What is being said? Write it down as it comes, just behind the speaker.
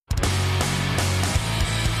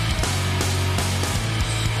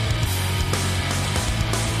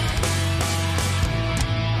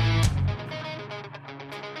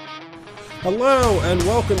Hello and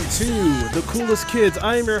welcome to The Coolest Kids.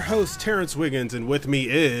 I am your host, Terrence Wiggins, and with me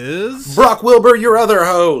is... Brock Wilbur, your other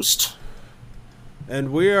host.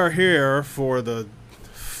 And we are here for the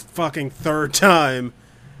fucking third time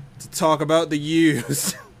to talk about the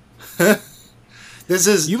Used. This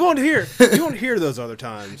is... You won't hear those other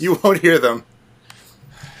times. You won't hear them.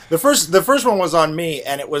 The first one was on me,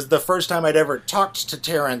 and it was the first time I'd ever talked to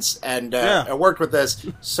Terrence and I worked with this.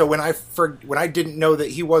 So when I didn't know that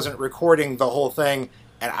he wasn't recording the whole thing,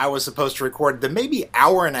 and I was supposed to record the maybe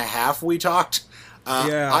hour and a half we talked,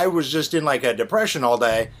 I was just in like a depression all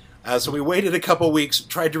day. So we waited a couple weeks,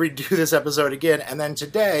 tried to redo this episode again, and then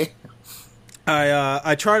today,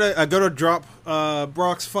 I go to drop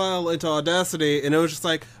Brock's file into Audacity, and it was just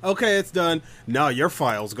like, okay, it's done. No, your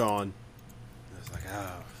file's gone. I was like,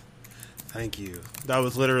 oh. Thank you. That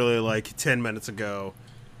was literally like 10 minutes ago.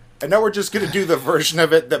 And now we're just going to do the version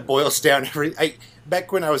of it that boils down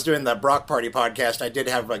back when I was doing the Brock Party podcast, I did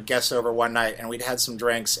have a guest over one night, and we'd had some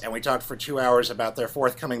drinks, and we talked for 2 hours about their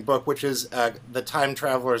forthcoming book, which is The Time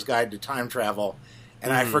Traveler's Guide to Time Travel.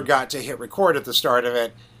 And I forgot to hit record at the start of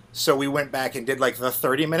it, so we went back and did like the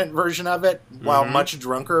 30-minute version of it while much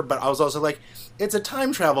drunker, but I was also like, it's a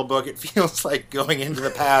time travel book. It feels like going into the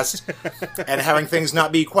past and having things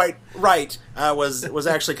not be quite right was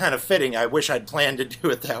actually kind of fitting. I wish I'd planned to do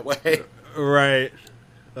it that way. Right.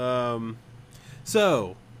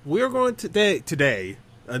 So, we are going today,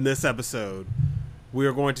 in this episode, we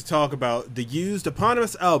are going to talk about the Used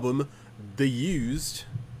eponymous album, The Used,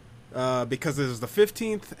 because it is the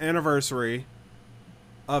 15th anniversary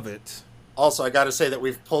of it. Also, I got to say that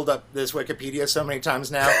we've pulled up this Wikipedia so many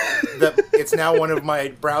times now that it's now one of my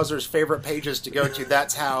browser's favorite pages to go to.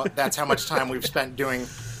 That's how much time we've spent doing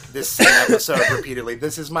this same episode repeatedly.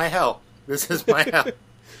 This is my hell. This is my hell.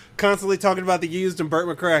 Constantly talking about the Used and Bert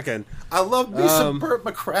McCracken. I love me some Bert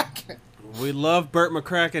McCracken. We love Bert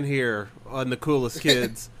McCracken here on The Coolest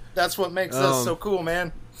Kids. That's what makes us so cool,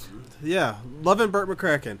 man. Yeah, loving Bert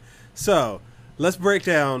McCracken. So, let's break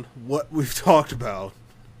down what we've talked about.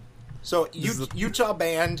 So, Utah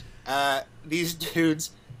band, these dudes,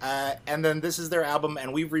 and then this is their album,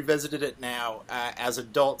 and we've revisited it now as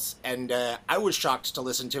adults, and I was shocked to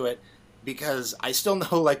listen to it because I still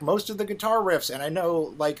know, like, most of the guitar riffs, and I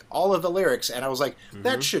know, like, all of the lyrics, and I was like,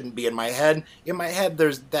 that shouldn't be in my head. In my head,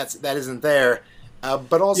 that isn't there.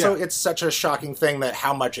 But also, it's such a shocking thing that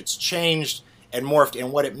how much it's changed and morphed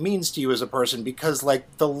and what it means to you as a person, because,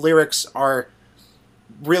 like, the lyrics are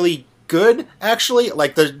really good, actually.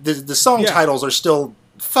 Like the song titles are still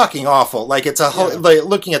fucking awful. Like it's like,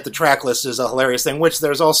 looking at the track list is a hilarious thing. Which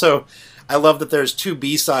there's also, I love that there's 2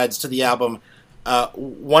 B-sides to the album.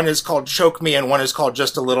 One is called "Choke Me" and one is called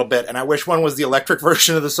 "Just a Little Bit." And I wish one was the electric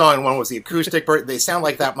version of the song and one was the acoustic version. They sound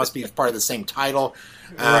like that must be part of the same title.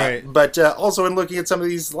 Right. But also in looking at some of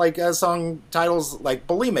these like song titles, like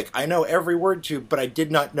 "Bulimic," I know every word to, but I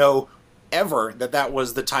did not know ever that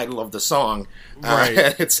was the title of the song.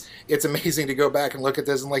 Right. It's amazing to go back and look at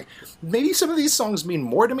this and like maybe some of these songs mean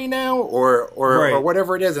more to me now or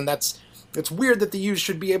whatever it is, and it's weird that the Used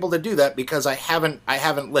should be able to do that because I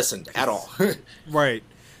haven't listened at all. Right.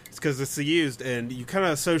 It's because it's the Used, and you kind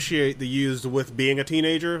of associate the Used with being a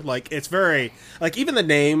teenager. Like it's very like even the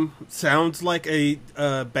name sounds like a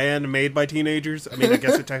band made by teenagers. I mean, I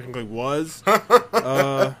guess it technically was.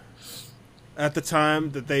 At the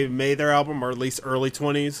time that they made their album, or at least early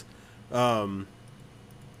 20s. And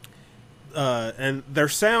their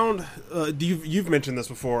sound, you've mentioned this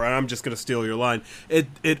before, and I'm just going to steal your line.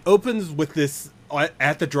 It opens with this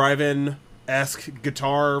At the Drive-In-esque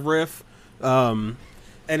guitar riff, and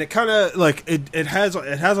it kind of, like, it has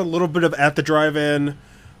a little bit of At the Drive-In,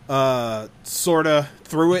 sort of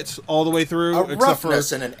through it, all the way through. A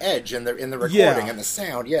roughness and an edge in the recording and the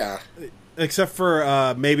sound, Except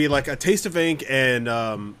for maybe like A Taste of Ink and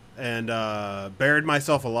Buried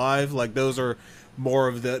Myself Alive. Like those are more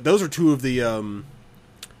of those are two of the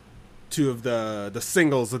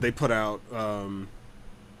singles that they put out,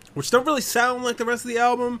 which don't really sound like the rest of the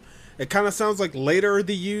album. It kind of sounds like later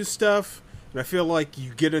the Used stuff, and I feel like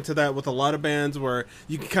you get into that with a lot of bands where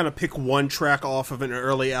you can kind of pick one track off of an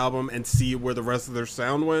early album and see where the rest of their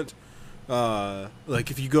sound went. Like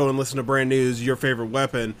if you go and listen to Brand New's Your Favorite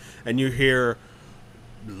Weapon and you hear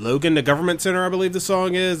Logan the Government Center, I believe the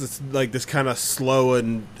song is, it's like this kind of slow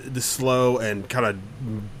and kind of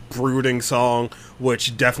brooding song,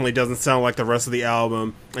 which definitely doesn't sound like the rest of the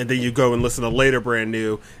album. And then you go and listen to later Brand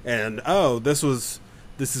New and this is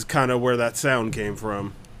kind of where that sound came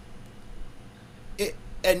from.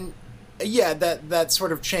 That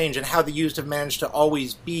sort of change and how the Used have managed to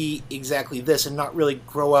always be exactly this and not really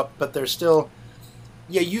grow up, but they're still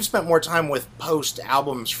Yeah, you spent more time with post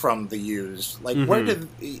albums from the Used. Like, where did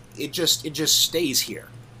it just stays here?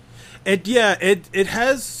 It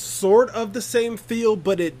has sort of the same feel,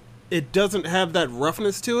 but it doesn't have that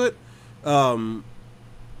roughness to it. And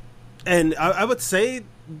I would say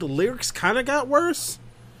the lyrics kind of got worse.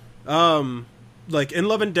 Like In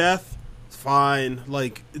Love and Death, it's fine.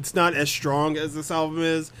 Like, it's not as strong as this album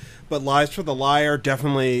is, but Lies for the Liar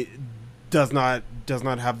definitely does not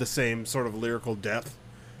have the same sort of lyrical depth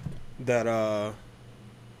that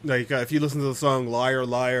if you listen to the song Liar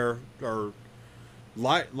Liar or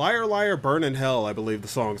Liar Liar Burn in Hell, I believe the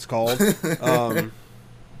song's called.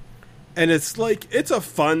 And it's like, it's a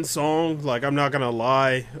fun song, like, I'm not gonna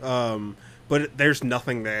lie, but there's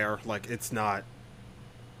nothing there. Like, it's not,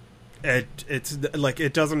 it's like,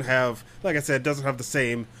 it doesn't have, like I said, it doesn't have the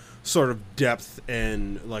same sort of depth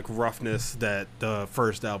and like roughness that the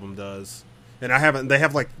first album does. And they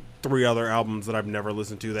have like 3 other albums that I've never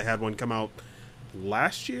listened to. They had one come out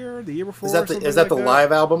last year, the year before. Is that the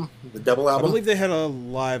live album? The double album? I believe they had a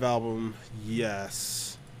live album, yes.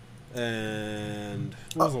 And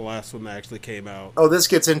what was the last one that actually came out? Oh, this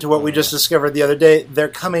gets into what we just discovered the other day. They're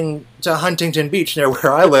coming to Huntington Beach, near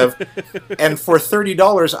where I live. And for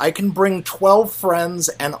 $30, I can bring 12 friends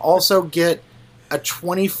and also get a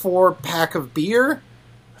 24-pack of beer.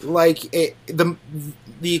 Like, the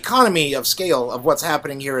economy of scale of what's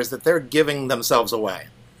happening here is that they're giving themselves away.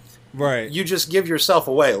 Right. You just give yourself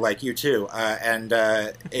away, like you too.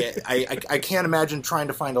 I can't imagine trying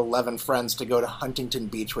to find 11 friends to go to Huntington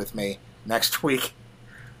Beach with me next week.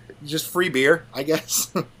 Just free beer, I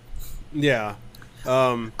guess. Yeah.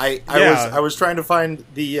 I was trying to find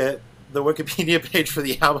the Wikipedia page for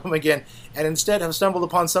the album again, and instead have stumbled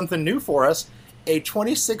upon something new for us. A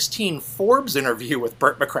 2016 Forbes interview with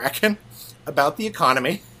Bert McCracken about the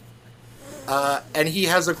economy. And he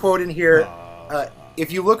has a quote in here. If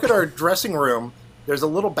you look at our dressing room, there's a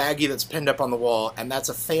little baggie that's pinned up on the wall, and that's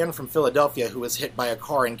a fan from Philadelphia who was hit by a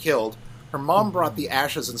car and killed. Her mom brought the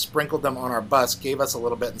ashes and sprinkled them on our bus, gave us a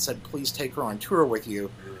little bit, and said, please take her on tour with you.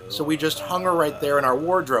 So we just hung her right there in our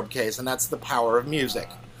wardrobe case, and that's the power of music.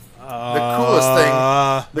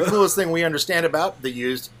 The coolest thing we understand about the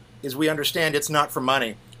Used is we understand it's not for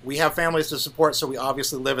money. We have families to support, so we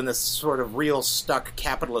obviously live in this sort of real stuck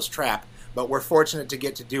capitalist trap. But we're fortunate to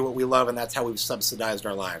get to do what we love, and that's how we've subsidized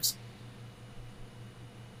our lives.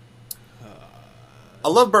 I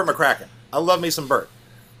love Bert McCracken. I love me some Bert.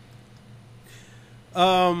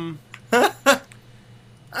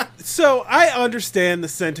 So I understand the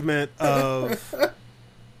sentiment of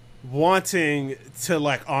wanting to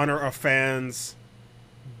like honor a fan's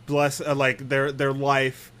like their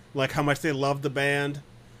life, like how much they love the band.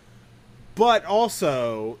 But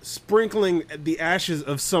also, sprinkling the ashes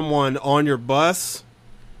of someone on your bus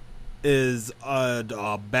is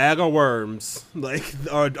a bag of worms, like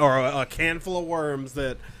or a can full of worms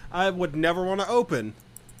that I would never want to open.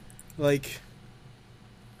 Like,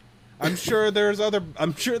 I'm sure there's other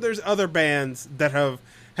bands that have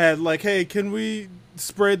had like, hey, can we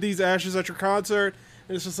spread these ashes at your concert?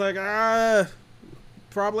 And it's just like,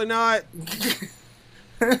 probably not.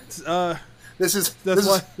 This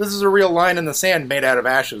is a real line in the sand made out of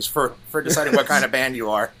ashes for deciding what kind of band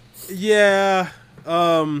you are. Yeah,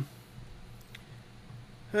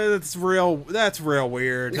 that's real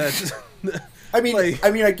weird. That's I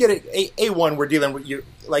get it. A1, we're dealing with you.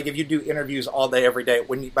 Like, if you do interviews all day, every day,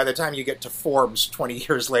 by the time you get to Forbes 20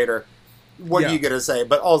 years later, what are you going to say?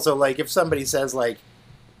 But also, like, if somebody says, like,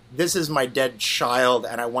 this is my dead child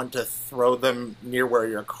and I want to throw them near where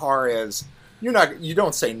your car is, you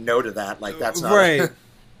don't say no to that. Like, that's not right.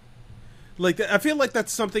 Like, I feel like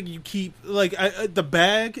that's something you keep. Like, the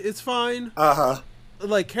bag is fine.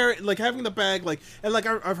 Like having the bag, like, and like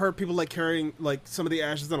I've heard people like carrying like some of the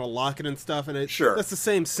ashes in a locket and stuff, and that's the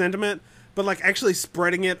same sentiment. But like actually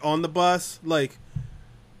spreading it on the bus, like,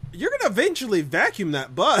 you're gonna eventually vacuum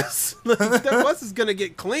that bus. Like, that bus is gonna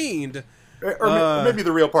get cleaned. Or maybe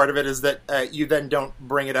the real part of it is that you then don't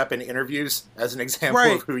bring it up in interviews as an example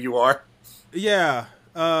of who you are. Yeah,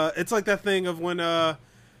 it's like that thing of when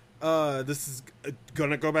this is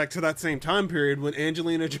gonna go back to that same time period when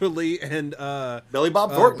Angelina Jolie and Billy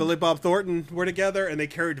Bob Thornton were together and they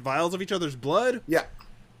carried vials of each other's blood. Yeah,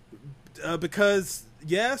 because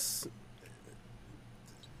yes,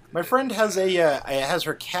 my friend has has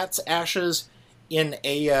her cat's ashes in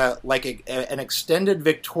an extended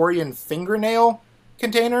Victorian fingernail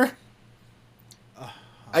container.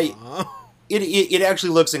 It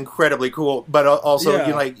actually looks incredibly cool, but also,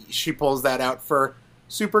 like, she pulls that out for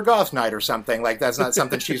super goth night or something. Like, that's not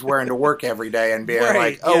something she's wearing to work every day and being right,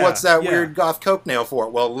 like, oh, yeah, what's that yeah. weird goth coke nail for?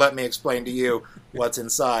 Well, let me explain to you what's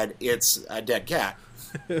inside. It's a dead cat.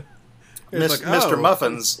 Mr.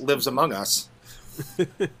 Muffins lives among us.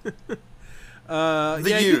 Used.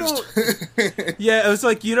 Yeah, it was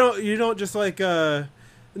like you don't just like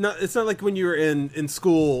it's not like when you were in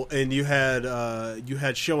school and you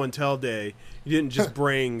had show and tell day. You didn't just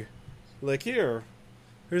bring like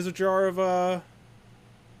here's a jar of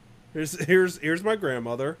here's my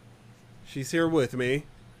grandmother. She's here with me.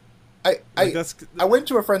 I went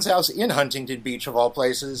to a friend's house in Huntington Beach of all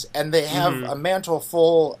places, and they have a mantle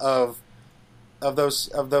full of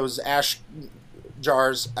those ash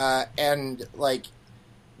jars, and like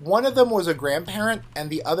one of them was a grandparent, and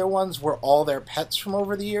the other ones were all their pets from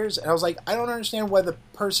over the years. And I was like, I don't understand why the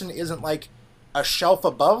person isn't like a shelf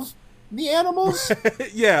above the animals,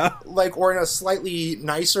 yeah, like, or in a slightly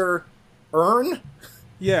nicer urn.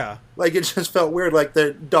 Yeah, like it just felt weird, like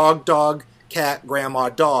the dog, cat, grandma,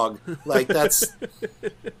 dog. Like that's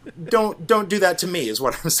don't do that to me, is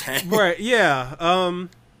what I'm saying. Right? Yeah.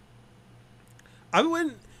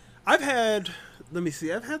 I've had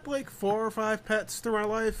like 4 or 5 pets through my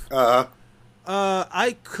life.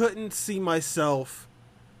 I couldn't see myself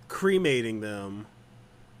cremating them.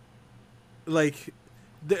 Like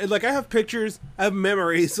I have pictures, I have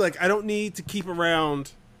memories. Like, I don't need to keep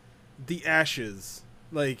around the ashes.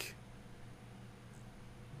 Like,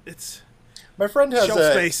 it's my friend has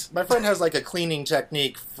space. My friend has like a cleaning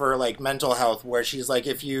technique for like mental health, where she's like,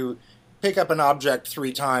 if you pick up an object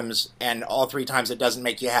 3 times and all 3 times it doesn't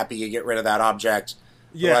make you happy, you get rid of that object.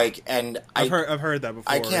 Yeah, like, and I've heard that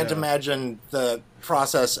before. I can't imagine the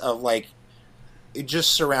process of like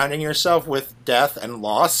just surrounding yourself with death and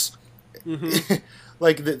loss. Mm-hmm.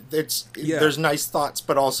 Like, there's nice thoughts,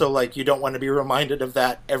 but also like you don't want to be reminded of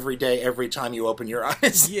that every day, every time you open your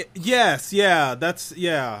eyes. Yes, yeah, that's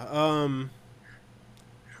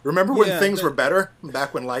Remember when things were better?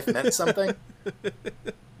 Back when life meant something?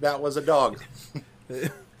 That was a dog.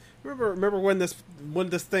 Remember when this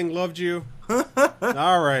thing loved you?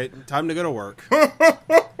 All right, time to go to work.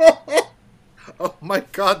 Oh my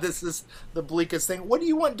God, this is the bleakest thing. What do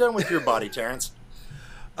you want done with your body, Terrence?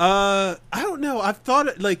 I don't know. I've thought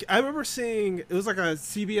it, like, I remember seeing, it was like a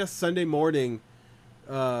CBS Sunday Morning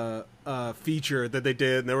feature that they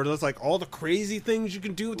did, and there were just like all the crazy things you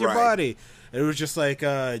can do with your body. And it was just like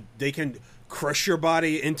they can crush your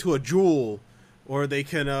body into a jewel, or they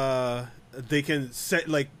can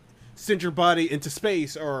send your body into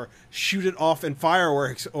space, or shoot it off in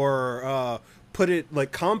fireworks, or put it,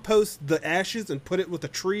 like, compost the ashes and put it with a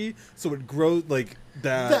tree so it grows, like,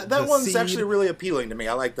 that one's seed. Actually really appealing to me.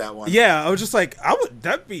 I like that one. Yeah, I was just like,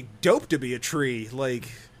 that'd be dope to be a tree. Like,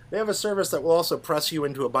 they have a service that will also press you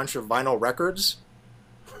into a bunch of vinyl records.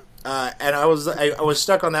 And I was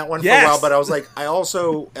stuck on that one for a while, but I was like, I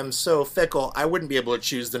also am so fickle, I wouldn't be able to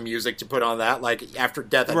choose the music to put on that. Like, after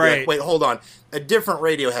death, I'd be like, wait, hold on. A different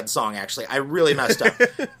Radiohead song, actually. I really messed up.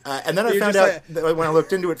 And then I found out that when I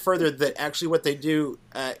looked into it further, that actually what they do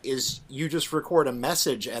is you just record a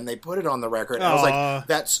message and they put it on the record. And I was like,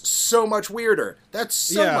 that's so much weirder. That's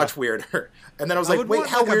so much weirder. And then I was like, wait,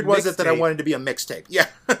 how weird was it that I wanted to be a mixtape? Yeah.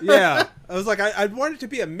 Yeah. I was like, I'd want it to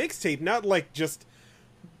be a mixtape, not like just...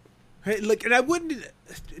 Hey, like, and I wouldn't,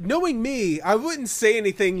 knowing me, I wouldn't say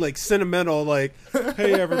anything like sentimental, like,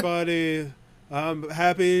 "Hey everybody, I'm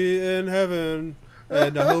happy in heaven,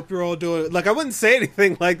 and I hope you're all doing." Like, I wouldn't say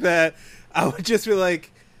anything like that. I would just be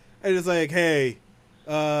like, "Hey,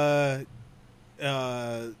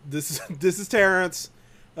 this is Terrence.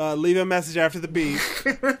 Leave a message after the beep."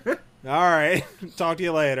 All right, talk to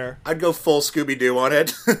you later. I'd go full Scooby-Doo on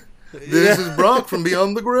it. This is Brock from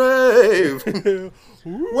beyond the grave.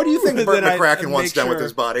 What do you think Bert McCracken wants done with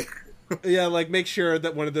his body? Yeah, like, make sure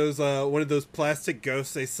that one of those plastic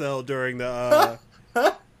ghosts they sell during the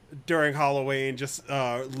during Halloween just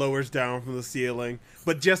lowers down from the ceiling,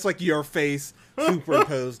 but just like your face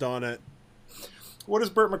superimposed on it. What does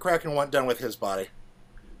Bert McCracken want done with his body?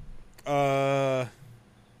 Well,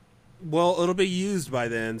 it'll be used by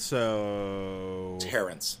then, so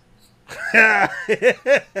Terrence.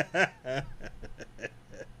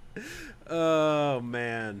 Oh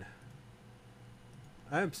man,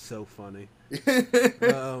 I am so funny.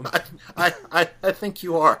 I think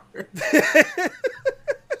you are.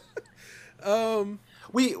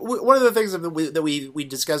 We one of the things that we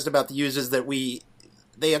discussed about the Used is that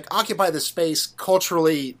they occupy the space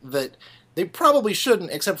culturally that they probably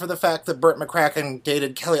shouldn't, except for the fact that Bert McCracken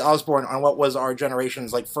dated Kelly Osborne on what was our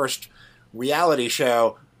generation's like first reality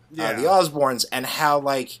show, The Osbornes, and how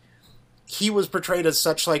like he was portrayed as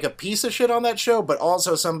such like a piece of shit on that show, but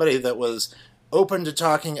also somebody that was open to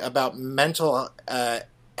talking about mental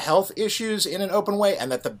health issues in an open way, and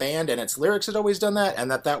that the band and its lyrics had always done that, and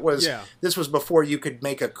that was this was before you could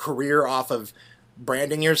make a career off of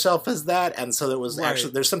branding yourself as that, and so there was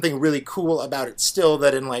actually there's something really cool about it still,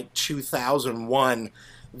 that in like 2001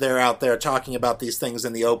 they're out there talking about these things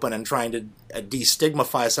in the open and trying to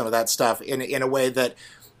destigmatize some of that stuff in a way that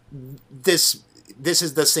this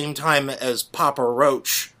is the same time as Papa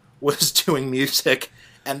Roach was doing music,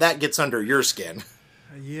 and that gets under your skin.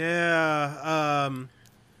 Yeah.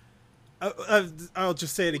 I'll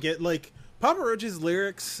just say it again. Like, Papa Roach's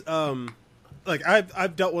lyrics, like,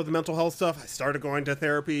 I've dealt with mental health stuff. I started going to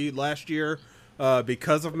therapy last year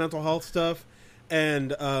because of mental health stuff.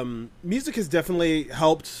 And music has definitely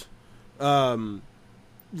helped,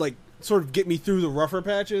 like, sort of get me through the rougher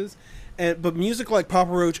patches. But music like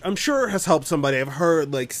Papa Roach, I'm sure has helped somebody. I've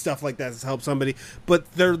heard, like, stuff like that has helped somebody.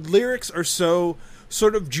 But their lyrics are so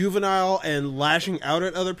sort of juvenile and lashing out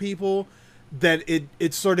at other people that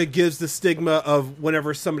it sort of gives the stigma of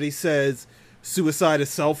whenever somebody says suicide is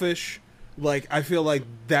selfish. Like, I feel like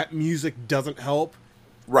that music doesn't help.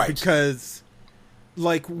 Right. Because,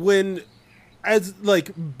 like, as,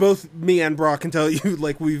 like, both me and Brock can tell you,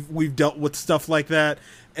 like, we've dealt with stuff like that,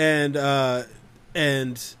 and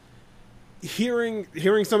hearing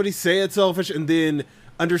somebody say it's selfish and then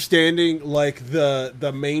understanding, like,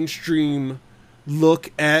 the mainstream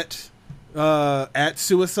look at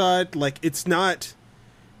suicide, like,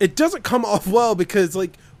 it doesn't come off well, because,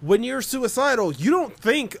 like, when you're suicidal, you don't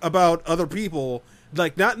think about other people,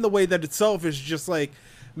 like, not in the way that it's selfish, just like,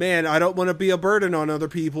 man, I don't want to be a burden on other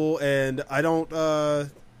people, and I don't,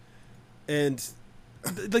 and,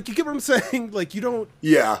 like, you get what I'm saying? Like, you don't...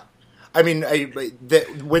 Yeah. I mean,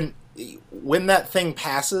 when that thing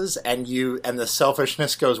passes and the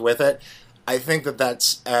selfishness goes with it, I think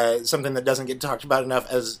that's something that doesn't get talked about enough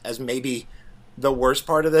as maybe the worst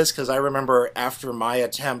part of this, because I remember after my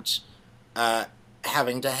attempt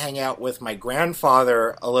having to hang out with my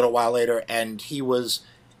grandfather a little while later, and he was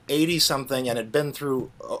 80-something and had been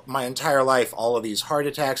through my entire life all of these heart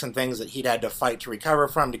attacks and things that he'd had to fight to recover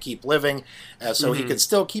from to keep living, so he could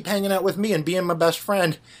still keep hanging out with me and being my best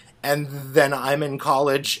friend. And then I'm in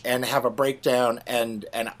college and have a breakdown, and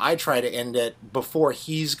I try to end it before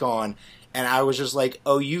he's gone. And I was just like,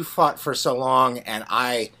 oh, you fought for so long, and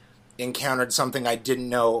I encountered something I didn't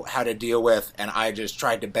know how to deal with, and I just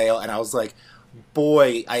tried to bail. And I was like,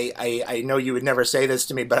 boy, I know you would never say this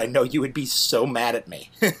to me, but I know you would be so mad at me.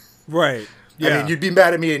 Right. Yeah. I mean, you'd be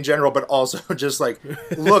mad at me in general, but also just like,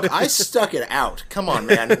 look, I stuck it out. Come on,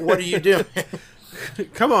 man. What are you doing?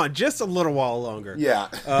 Come on, just a little while longer. Yeah.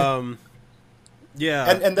 Yeah.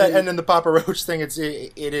 And then the Papa Roach thing, it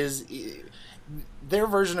is their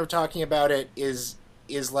version of talking about it is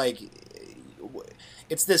like,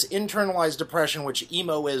 it's this internalized depression, which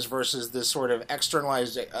emo is, versus this sort of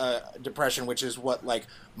externalized depression, which is what, like,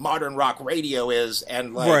 modern rock radio is.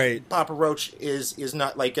 And, like, Papa Roach is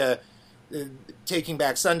not like Taking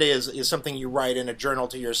Back Sunday is something you write in a journal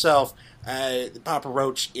to yourself. Papa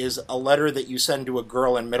Roach is a letter that you send to a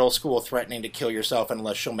girl in middle school threatening to kill yourself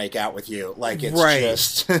unless she'll make out with you. Like, it's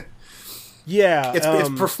just... Yeah. It's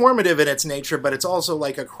performative in its nature, but it's also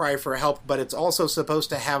like a cry for help, but it's also supposed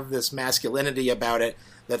to have this masculinity about it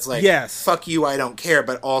that's like, yes, fuck you, I don't care,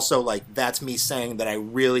 but also, like, that's me saying that I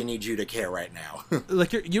really need you to care right now.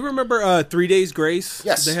 Like, you remember 3 Days Grace?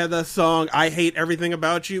 Yes. They had that song, I Hate Everything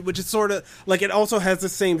About You, which is sort of, like, it also has the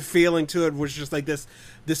same feeling to it, which is just like this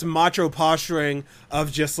macho posturing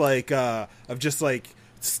of just like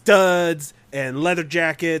studs and leather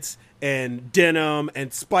jackets and denim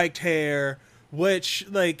and spiked hair, which,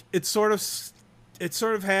 like, it sort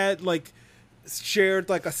of had, like, shared,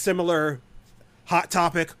 like, a similar hot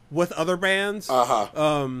topic with other bands.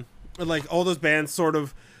 Like, all those bands sort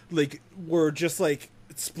of, like, were just, like,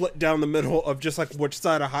 split down the middle of just, like, which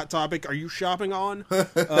side of Hot Topic are you shopping on?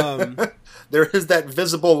 There is that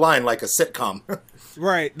visible line, like a sitcom.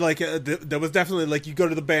 Right, like, there was definitely, like, you go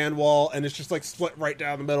to the band wall, and it's just, like, split right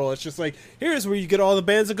down the middle. It's just, like, here's where you get all the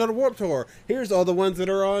bands that go to Warped Tour. Here's all the ones that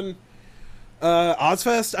are on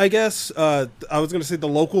Ozfest, I guess. I was going to say the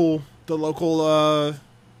local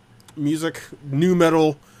music, new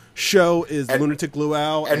metal show is Lunatic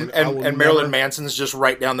Luau. And Marilyn Manson's just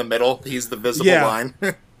right down the middle. He's the visible line.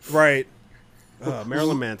 Right.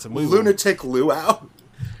 Marilyn Manson. Lunatic Luau?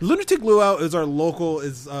 Lunatic Luau is our local,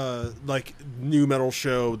 like, new metal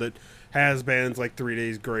show that has bands like 3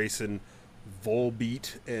 Days Grace and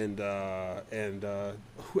Volbeat and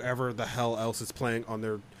whoever the hell else is playing on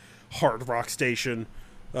their hard rock station.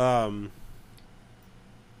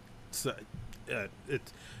 So,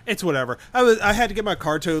 it's whatever. I had to get my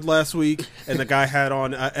car towed last week, and the guy had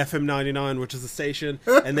on FM 99, which is the station,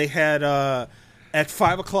 and they had at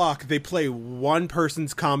 5 o'clock they play one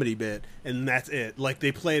person's comedy bit, and that's it. Like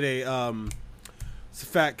they played it's a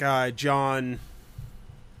fat guy, John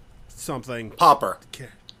something Popper.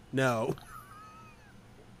 No.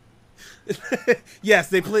 Yes,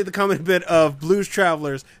 they played the comedy bit of Blues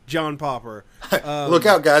Travelers, John Popper. Look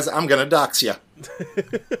out, guys! I'm gonna dox you.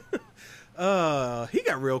 He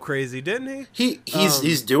got real crazy, didn't he?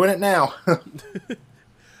 He's doing it now.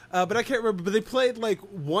 But I can't remember. But they played like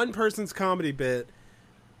one person's comedy bit.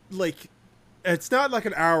 Like, it's not like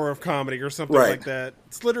an hour of comedy or something like that.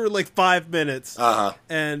 It's literally like 5 minutes.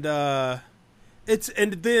 And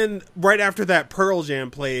and then right after that, Pearl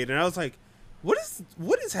Jam played, and I was like, what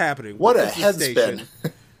is happening? What a headspin!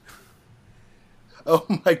 Oh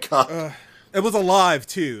my god! It was alive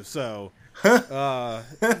too, so. A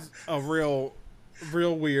real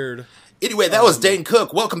weird. Anyway, that was Dane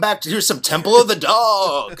Cook. Welcome back to hear some Temple of the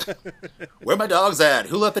Dog. Where my dogs at?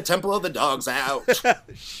 Who let the Temple of the Dogs out?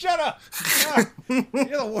 Shut up! You're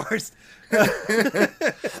the worst.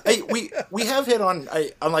 Hey, we have hit on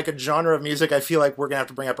like a genre of music. I feel like we're gonna have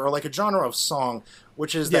to bring up, or like a genre of song,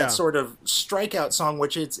 which is that sort of strikeout song,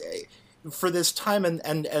 which it's. For this time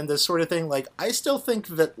and this sort of thing, like I still think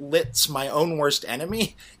that Lit's My Own Worst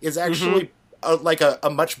Enemy is actually like a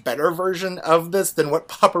much better version of this than what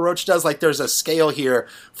Papa Roach does. Like there's a scale here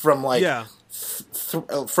from like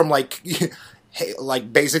from like hey,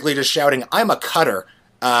 like basically just shouting I'm a cutter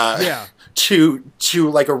to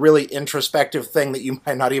like a really introspective thing that you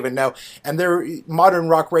might not even know. And modern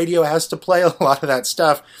rock radio has to play a lot of that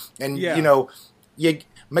stuff, and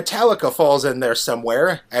Metallica falls in there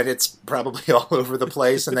somewhere, and it's probably all over the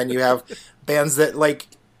place. And then you have bands that like,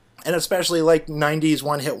 and especially like 90s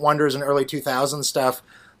one-hit wonders and early 2000s stuff,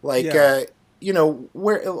 like,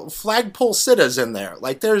 where Flagpole Sitta's in there.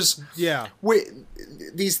 Like there's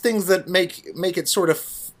these things that make it sort of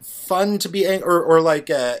fun to be, or like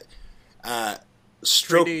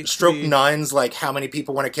stroke nines, like How Many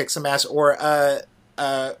People Want to Kick Some Ass, or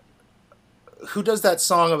who does that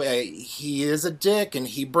song of he is a dick and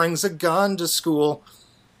he brings a gun to school?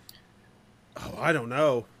 Oh, I don't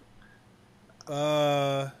know.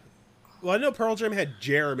 Well, I know Pearl Jam had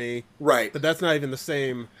Jeremy. Right. But that's not even the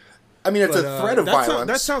same. I mean, it's a threat of violence.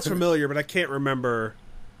 That sounds familiar, but I can't remember.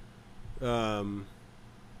 Teenage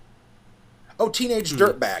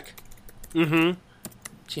Dirtbag. Mm-hmm.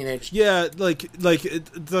 Teenage... Yeah, like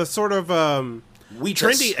the sort of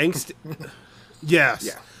trendy angst... Yes.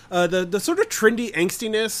 Yeah. The sort of trendy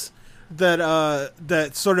angstiness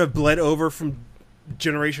that sort of bled over from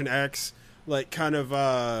Generation X, like kind of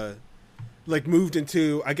like moved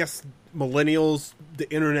into, I guess, millennials,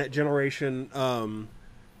 the internet generation,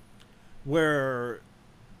 where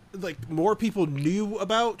like more people knew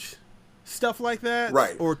about stuff like that,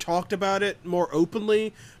 right, or talked about it more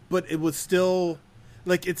openly, but it was still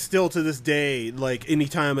like, it's still to this day, like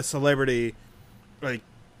anytime a celebrity like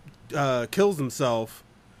kills himself,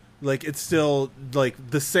 like it's still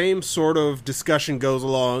like the same sort of discussion goes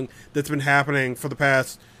along that's been happening for the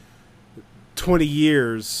past 20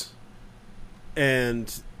 years,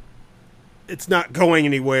 and it's not going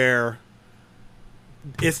anywhere.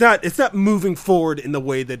 It's not moving forward in the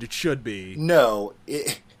way that it should be. No,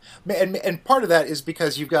 and part of that is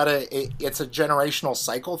because you've got it's a generational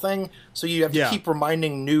cycle thing, so you have to keep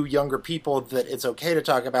reminding new, younger people that it's okay to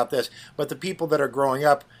talk about this, but the people that are growing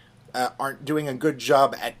up aren't doing a good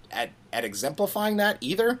job at exemplifying that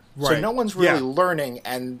either. Right. So no one's really learning,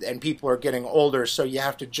 and people are getting older, so you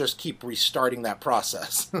have to just keep restarting that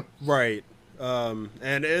process. Right. And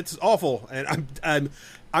it's awful, and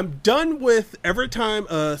I'm done with every time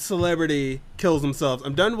a celebrity kills themselves.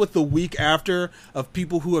 I'm done with the week after of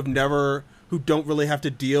people who don't really have to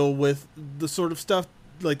deal with the sort of stuff,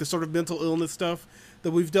 like the sort of mental illness stuff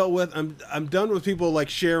that we've dealt with. I'm done with people like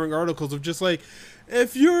sharing articles of just like,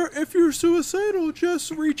 if you're suicidal,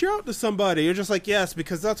 just reach out to somebody. You're just like, yes,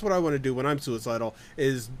 because that's what I want to do when I'm suicidal,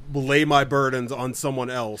 is lay my burdens on someone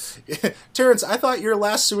else. Terrence, I thought your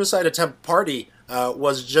last suicide attempt party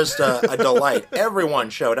was just a delight. Everyone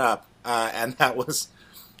showed up, and that was...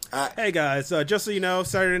 hey guys, just so you know,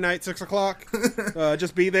 Saturday night, 6 o'clock,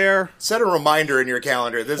 just be there. Set a reminder in your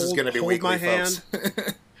calendar. This is going to be weekly, folks.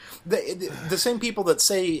 The same people that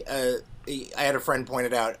say... I had a friend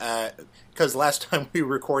pointed out, because last time we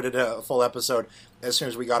recorded a full episode, as soon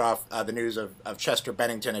as we got off the news of Chester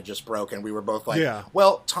Bennington had just broke, and we were both like,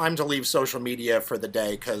 well, time to leave social media for the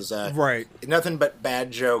day, because nothing but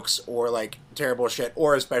bad jokes or like terrible shit,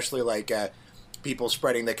 or especially like people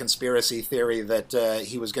spreading the conspiracy theory that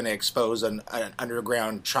he was going to expose an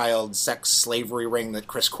underground child sex slavery ring that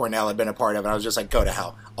Chris Cornell had been a part of. And I was just like, go to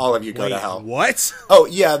hell. All of you go to hell. What? Oh,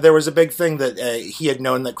 yeah, there was a big thing that he had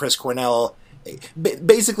known that Chris Cornell...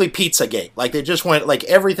 Basically Pizzagate. Like, they just went, like,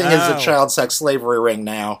 everything is a child sex slavery ring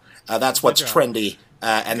now. That's what's trendy.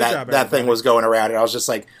 And that thing was going around, and I was just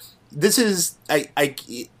like, this is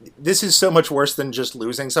so much worse than just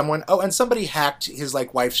losing someone. Oh, and somebody hacked his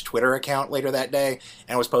like wife's Twitter account later that day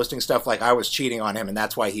and was posting stuff like I was cheating on him and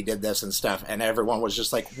that's why he did this and stuff. And everyone was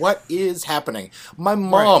just like, "What is happening?" My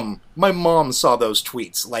mom saw those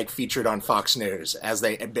tweets like featured on Fox News as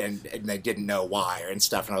they had been, and they didn't know why and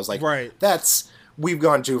stuff. And I was like, we've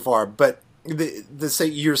gone too far. But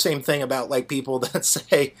your same thing about like people that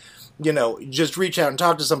say, you know, just reach out and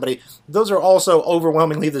talk to somebody. Those are also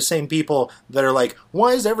overwhelmingly the same people that are like,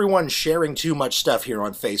 why is everyone sharing too much stuff here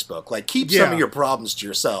on Facebook? Like, keep some of your problems to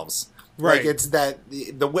yourselves. Right. Like, it's that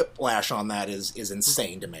the whiplash on that is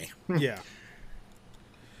insane to me. Yeah.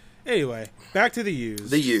 Anyway, back to The Used.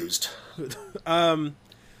 The Used.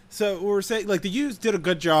 So we're saying, like, The Used did a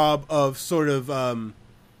good job of sort of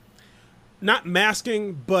not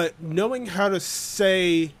masking, but knowing how to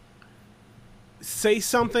say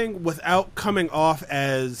something without coming off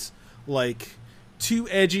as like too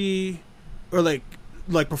edgy or like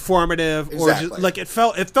performative. Exactly. Or just like it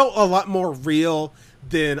felt a lot more real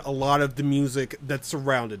than a lot of the music that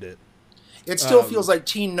surrounded it. It still feels like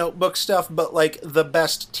teen notebook stuff, but like the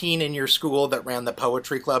best teen in your school that ran the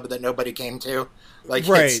poetry club that nobody came to. Like,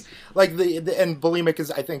 right. It's like the and Bulimic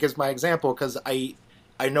is my example, because I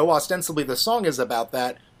know ostensibly the song is about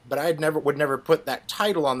that, but I would never put that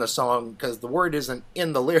title on the song because the word isn't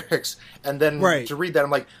in the lyrics. And then to read that, I'm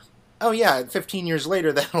like, oh yeah, 15 years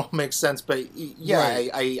later, that all makes sense. But yeah,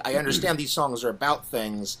 I understand these songs are about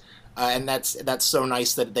things. And that's so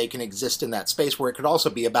nice that they can exist in that space where it could also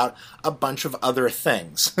be about a bunch of other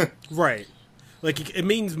things. Right. Like, it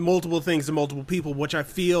means multiple things to multiple people, which I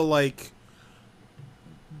feel like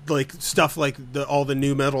stuff like all the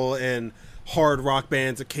nu metal and hard rock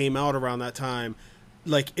bands that came out around that time,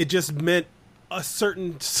 like, it just meant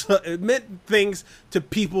it meant things to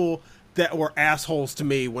people that were assholes to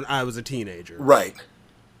me when I was a teenager. Right.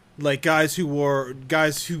 Like guys who wore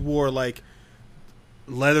like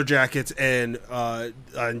leather jackets and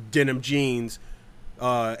denim jeans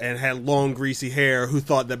and had long greasy hair, who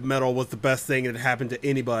thought that metal was the best thing that happened to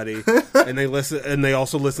anybody. and they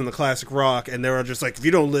also listen to classic rock, and they were just like, if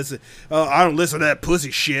you don't listen, I don't listen to that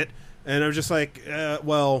pussy shit. And I'm just like,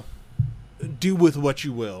 well, do with what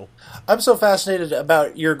you will. I'm so fascinated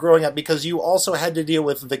about your growing up because you also had to deal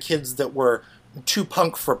with the kids that were too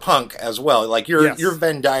punk for punk as well. Like your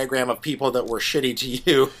Venn diagram of people that were shitty to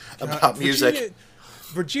you about music.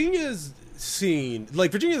 Virginia's scene,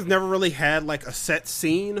 like, Virginia's never really had like a set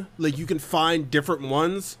scene. Like, you can find different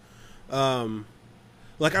ones.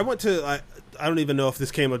 Like, I went to I don't even know if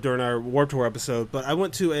this came up during our Warped Tour episode, but I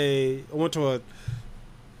went to a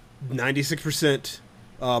 96%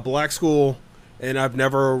 black school, and I've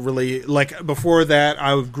never really, like, before that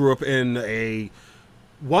I grew up in a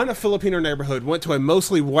Filipino neighborhood, went to a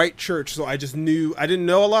mostly white church, so I didn't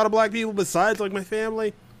know a lot of black people besides like my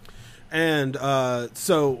family. And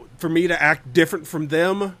so for me to act different from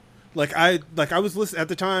them, I was listening at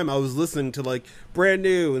the time. I was listening to like Brand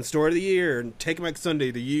New and Story of the Year and Take Back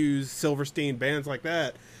Sunday, The Used, Silverstein, bands like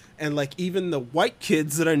that. And like even the white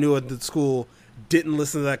kids that I knew at the school didn't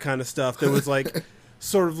listen to that kind of stuff. There was like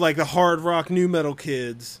sort of like the hard rock nu metal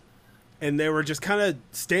kids, and they were just kind of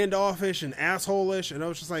standoffish and asshole-ish. And I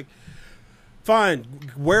was just like,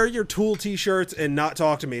 fine, wear your Tool t-shirts and not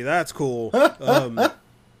talk to me. That's cool.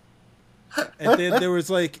 And then there was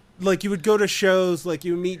like you would go to shows, like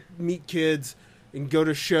you meet kids and go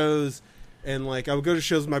to shows, and like I would go to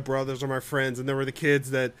shows with my brothers or my friends, and there were the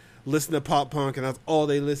kids that listened to pop punk, and that's all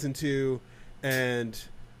they listened to. And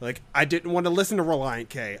like, I didn't want to listen to Reliant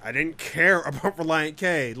K. I didn't care about Reliant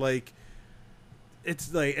K. Like, it's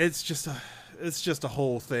just a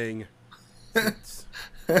whole thing.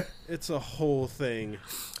 It's a whole thing.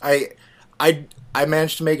 I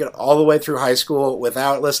managed to make it all the way through high school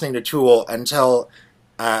without listening to Tool until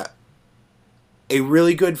a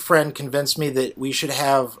really good friend convinced me that we should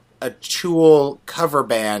have a Tool cover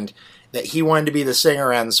band that he wanted to be the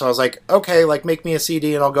singer in. So I was like, okay, like, make me a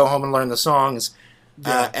CD and I'll go home and learn the songs.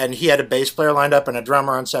 Yeah. And he had a bass player lined up and a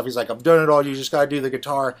drummer and stuff. He's like, I've done it all. You just got to do the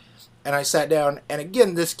guitar. And I sat down, and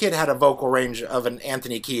again, this kid had a vocal range of an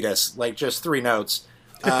Anthony Kiedis, like just 3 notes.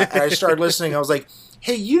 And I started listening. I was like,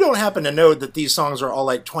 hey, you don't happen to know that these songs are all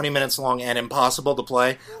like 20 minutes long and impossible to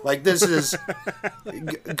play? Like, this is...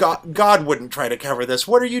 God wouldn't try to cover this.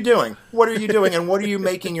 What are you doing? What are you doing, and what are you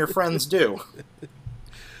making your friends do?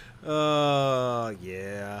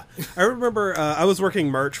 Yeah. I remember I was working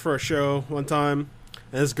merch for a show one time,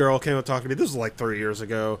 and this girl came up talking to me. This was like 3 years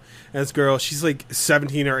ago. And this girl, she's like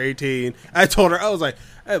 17 or 18. I told her, I was like,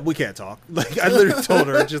 we can't talk. Like, I literally told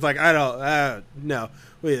her, just like, I don't, no,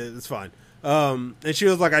 it's fine. And she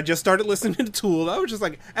was like, I just started listening to Tool. I was just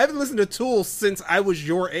like, I haven't listened to Tool since I was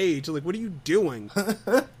your age. Like, what are you doing?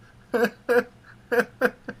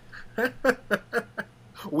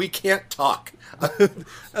 We can't talk.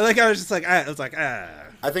 Like, I was just like, I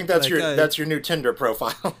think that's like, that's your new Tinder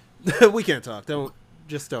profile. We can't talk. Don't.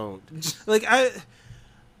 Like,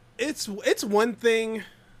 it's one thing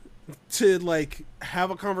to like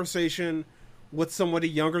have a conversation with somebody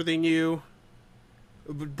younger than you,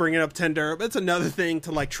 bringing up Tinder. But it's another thing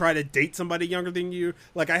to like try to date somebody younger than you.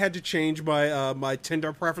 Like, I had to change my my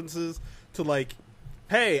Tinder preferences to like,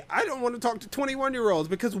 hey, I don't want to talk to 21-year-olds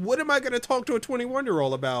because what am I going to talk to a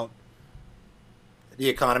 21-year-old about? The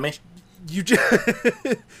economy. You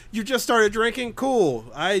just started drinking?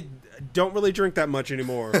 Cool. I don't really drink that much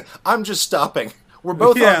anymore. I'm just stopping. We're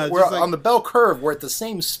both on the bell curve. We're at the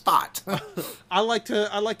same spot. I like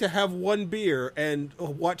to have one beer and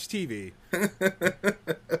watch TV.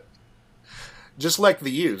 Just like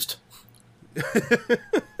The Used.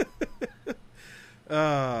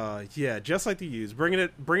 Yeah, just like The Used. Bringing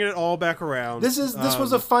it all back around. This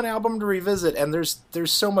was a fun album to revisit, and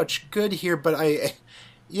there's so much good here. But I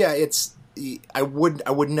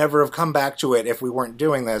would never have come back to it if we weren't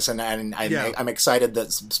doing this, and I'm excited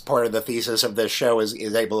that part of the thesis of this show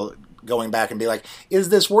is able going back and be like, is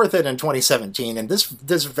this worth it in 2017? And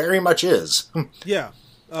this very much is. Yeah.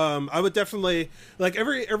 I would definitely, like,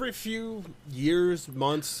 every few years,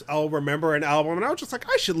 months, I'll remember an album, and I was just like,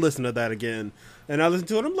 I should listen to that again. And I listen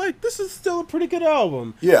to it, and I'm like, this is still a pretty good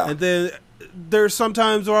album. Yeah. And then there's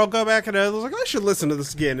sometimes where I'll go back and I was like, I should listen to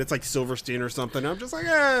this again. It's like Silverstein or something. I'm just like,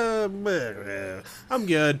 I'm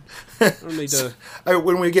good. I don't need to.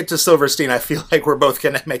 When we get to Silverstein, I feel like we're both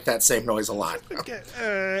going to make that same noise a lot.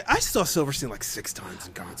 I saw Silverstein like 6 times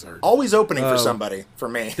in concert. Always opening for somebody, for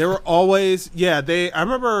me. They were always, I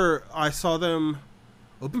remember I saw them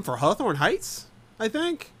open for Hawthorne Heights, I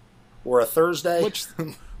think. Or a Thursday.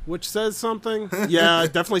 Which says something. Yeah, I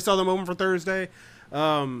definitely saw them open for Thursday.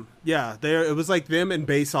 It was like them and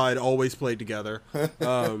Bayside always played together.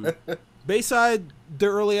 Bayside, their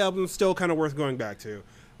early albums still kind of worth going back to.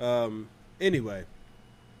 Anyway,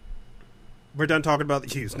 we're done talking about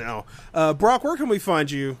The Used now. Brock, where can we find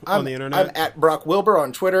you on the internet? I'm at Brock Wilbur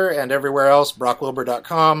on Twitter and everywhere else,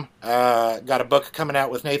 brockwilbur.com. Got a book coming out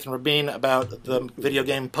with Nathan Rabin about the video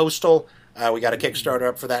game Postal. We got a Kickstarter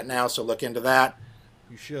up for that now, so look into that.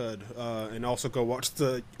 You should. And also go watch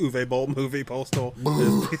the Uwe Boll movie, Postal.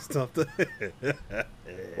 Well,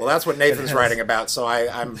 that's what Nathan's writing about, so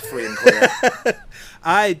I'm free and clear.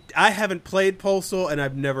 I haven't played Postal, and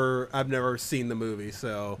I've never seen the movie,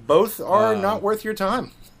 so... Both are not worth your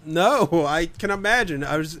time. No, I can imagine.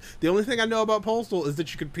 The only thing I know about Postal is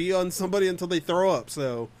that you could pee on somebody until they throw up,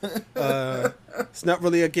 so... it's not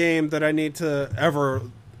really a game that I need to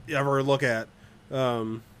ever look at.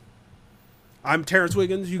 I'm Terrence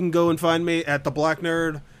Wiggins. You can go and find me at The Black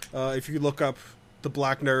Nerd. If you look up The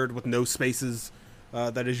Black Nerd with no spaces,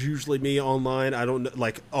 that is usually me online. I don't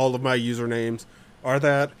like all of my usernames are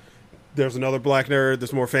that. There's another Black Nerd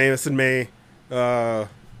that's more famous than me. That's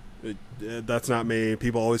not me.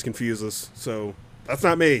 People always confuse us. So that's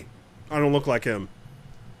not me. I don't look like him.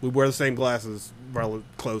 We wear the same glasses, rather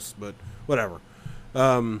close, but whatever.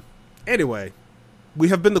 Anyway. We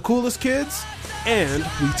have been the coolest kids, and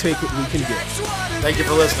we take what we can get. Thank you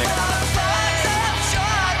for listening.